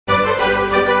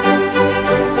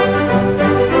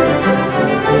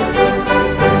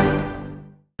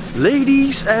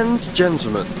Ladies and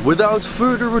gentlemen, without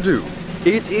further ado,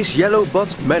 it is yellow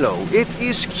but mellow, it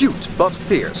is cute but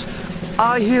fierce.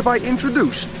 I hereby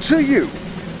introduce to you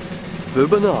the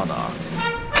banana.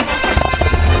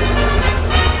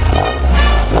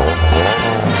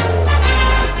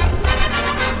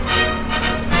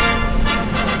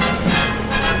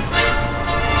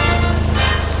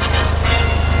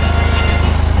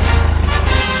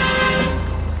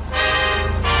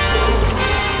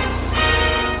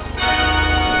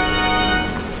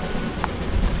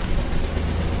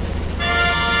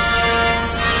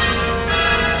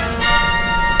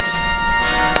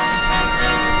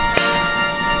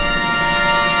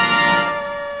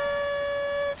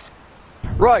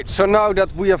 Right, so now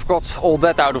that we have got all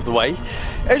that out of the way,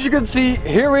 as you can see,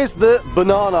 here is the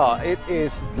banana. It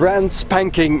is brand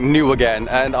spanking new again,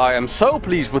 and I am so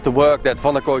pleased with the work that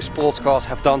Van der Kooi Sportscars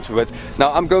have done to it.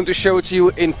 Now I'm going to show it to you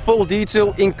in full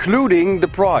detail, including the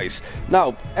price.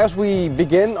 Now, as we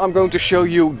begin, I'm going to show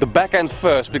you the back end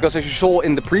first, because as you saw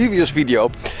in the previous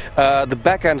video, the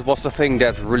back end was the thing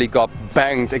that really got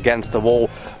banged against the wall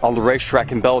on the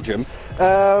racetrack in Belgium.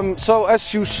 So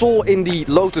as you saw in the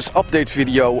Lotus update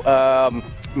video,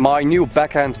 my new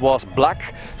backhand was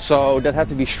black, so that had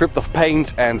to be stripped of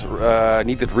paint and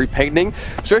needed repainting.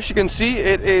 So as you can see,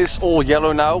 it is all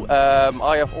yellow now.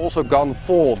 I have also gone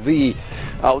for the,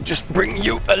 I'll just bring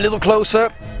you a little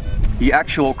closer, the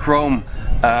actual chrome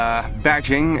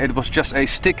badging. It was just a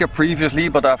sticker previously,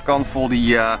 but I've gone for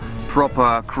the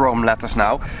proper chrome letters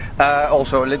now.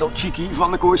 Also a little cheeky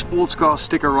Van der Kooi Sportscar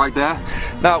sticker right there.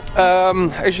 Now,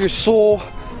 as you saw,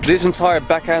 this entire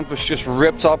backhand was just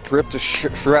ripped to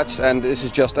shreds, and this is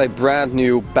just a brand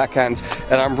new backhand,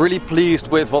 and I'm really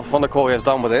pleased with what Van der Kooi has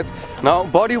done with it. Now,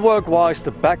 bodywork wise, the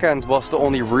backhand was the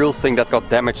only real thing that got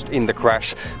damaged in the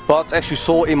crash, but as you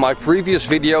saw in my previous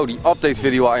video, the update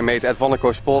video I made at Van der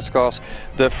Kooi Sportscars,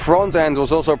 the front end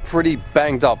was also pretty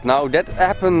banged up. Now that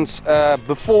happened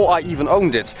before I even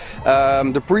owned it.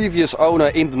 The previous owner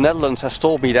in the Netherlands has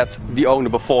told me that the owner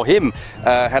before him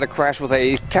had a crash with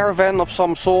a caravan of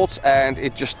some sort, and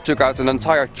it just took out an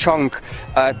entire chunk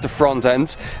at the front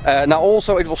end. Now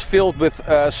also it was filled with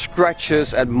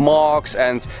scratches and marks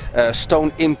and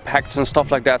stone impacts and stuff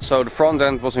like that, so the front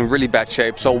end was in really bad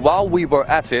shape. So while we were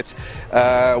at it,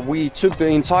 we took the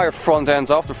entire front end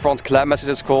off, the front clam as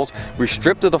it's called, we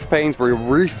stripped it of paint, we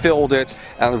refilled it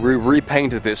and we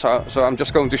repainted it. So I'm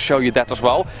just going to show you that as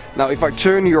well. Now if I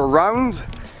turn you around,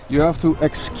 you have to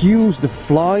excuse the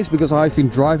flies because I've been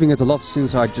driving it a lot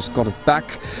since I just got it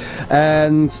back.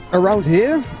 And around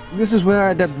here, this is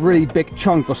where that really big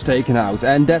chunk was taken out,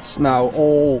 and that's now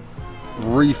all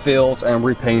refilled and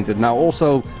repainted. Now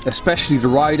also, especially the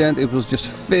right end, it was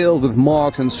just filled with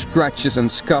marks and scratches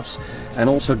and scuffs, and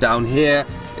also down here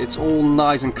it's all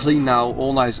nice and clean now,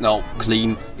 all nice, no,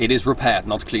 clean, it is repaired,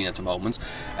 not clean at the moment.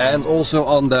 And also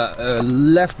on the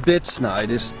left bits, now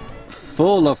it is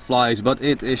full of flies, but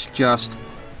it is just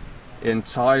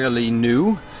entirely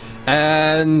new.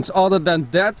 And other than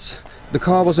that, the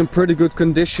car was in pretty good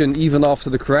condition even after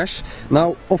the crash.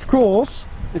 Now of course,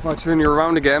 if I turn you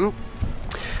around again,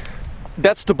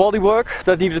 that's the bodywork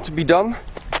that needed to be done.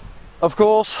 Of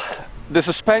course, the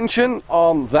suspension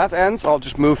on that end, I'll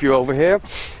just move you over here,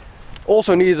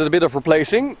 also needed a bit of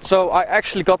replacing. So I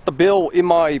actually got the bill in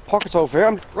my pocket over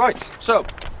here. Right, so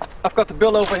I've got the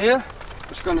bill over here.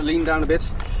 Just going to lean down a bit.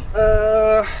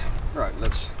 Right,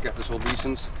 let's get this all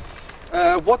decent.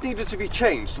 What needed to be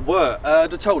changed were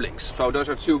the toe links. So those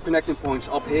are two connecting points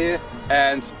up here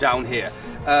and down here.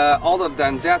 Other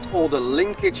than that, all the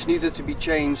linkage needed to be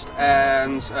changed,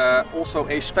 and also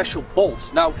a special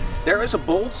bolt. Now there is a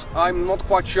bolt, I'm not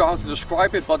quite sure how to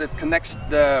describe it, but it connects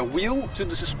the wheel to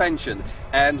the suspension,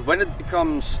 and when it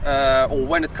becomes or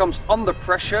when it comes under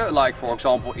pressure, like for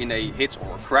example in a hit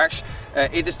or a crash,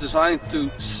 it is designed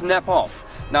to snap off.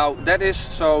 Now that is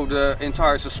so the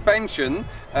entire suspension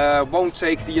won't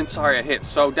take the entire hit.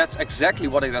 So that's exactly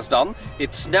what it has done.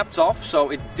 It snapped off,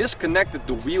 so it disconnected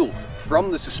the wheel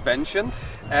from the suspension,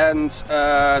 and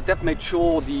that made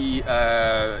sure the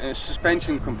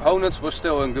suspension components were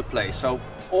still in good place. So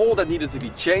all that needed to be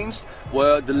changed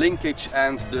were the linkage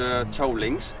and the toe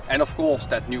links, and of course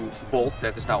that new bolt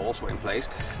that is now also in place.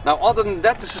 Now other than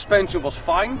that, the suspension was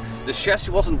fine, the chassis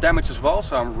wasn't damaged as well,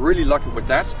 so I'm really lucky with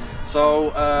that. So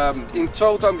in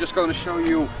total, I'm just going to show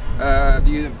you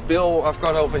the bill I've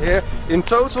got over here. In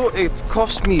total it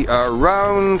cost me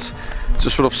around, to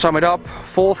sort of sum it up,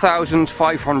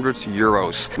 4,500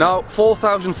 euros. Now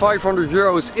 4,500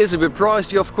 euros is a bit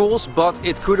pricey of course, but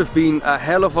it could have been a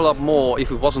hell of a lot more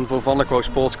if it wasn't for Van der Kooi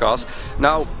Sportscars.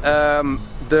 Now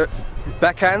the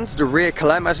back end, the rear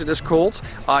clam as it is called,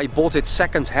 I bought it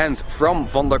second hand from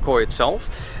Van der Kooi itself.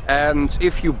 And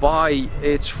if you buy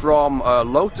it from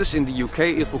Lotus in the UK,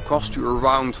 it will cost you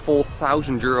around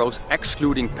 4,000 euros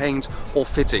excluding paint or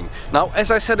fitting. Now,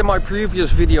 as I said in my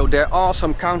previous video, there are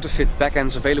some counterfeit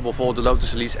backends available for the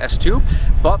Lotus Elise S2,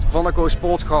 but Van der Kooi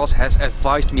Sports Cars has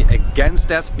advised me against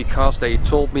that because they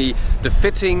told me the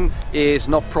fitting is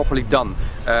not properly done.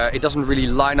 It doesn't really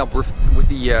line up with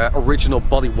the original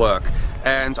bodywork.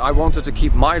 And I wanted to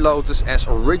keep my Lotus as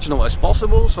original as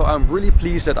possible, so I'm really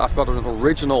pleased that I've got an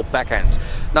original back end.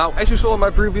 Now, as you saw in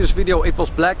my previous video, it was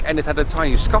black and it had a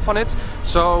tiny scuff on it,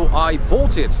 so I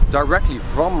bought it directly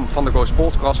from Van der Kooi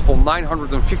Sports Cars for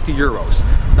 950 euros.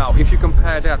 Now, if you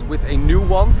compare that with a new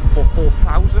one for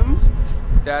 4,000,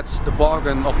 that's the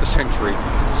bargain of the century.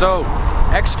 So,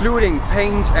 excluding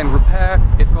paint and repair,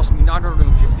 it cost me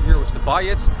 950 euros to buy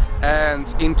it,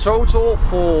 and in total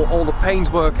for all the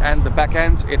paintwork and the back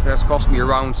end it has cost me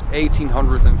around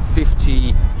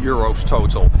 1,850 euros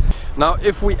total. Now,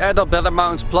 if we add up that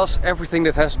amount plus everything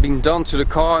that has been done to the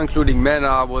car, including man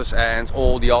hours and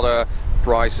all the other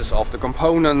prices of the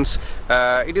components,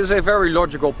 it is a very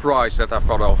logical price that I've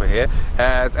got over here,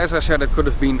 and as I said, it could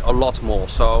have been a lot more.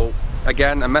 So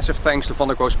again, a massive thanks to Van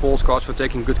der Kooi Sports Cars for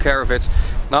taking good care of it.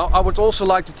 Now, I would also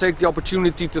like to take the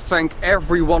opportunity to thank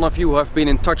every one of you who have been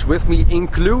in touch with me,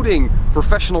 including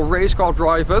professional race car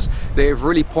drivers. They have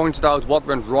really pointed out what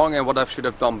went wrong and what I should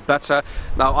have done better.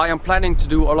 Now, I am planning to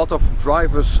do a lot of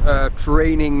drivers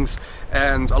trainings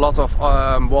and a lot of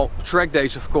well, track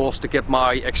days, of course, to get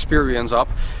my experience up.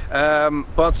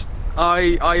 But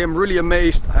I am really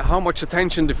amazed how much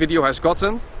attention the video has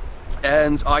gotten.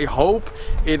 And I hope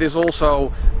it is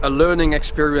also a learning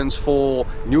experience for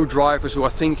new drivers who are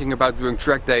thinking about doing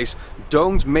track days.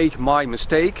 Don't make my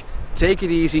mistake. Take it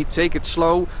easy, take it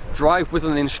slow, drive with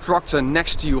an instructor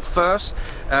next to you first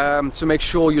to make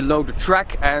sure you know the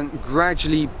track and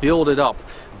gradually build it up.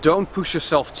 Don't push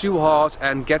yourself too hard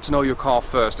and get to know your car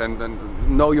first and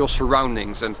know your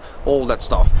surroundings and all that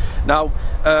stuff. Now,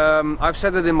 I've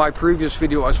said it in my previous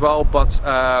video as well, but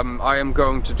I am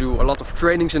going to do a lot of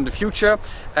trainings in the future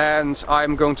and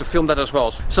I'm going to film that as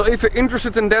well. So if you're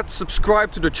interested in that,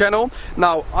 subscribe to the channel.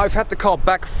 Now, I've had the car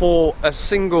back for a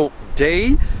single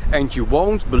day and you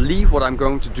won't believe what I'm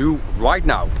going to do right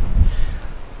now.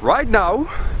 Right now,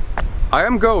 I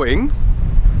am going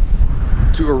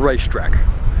to a racetrack.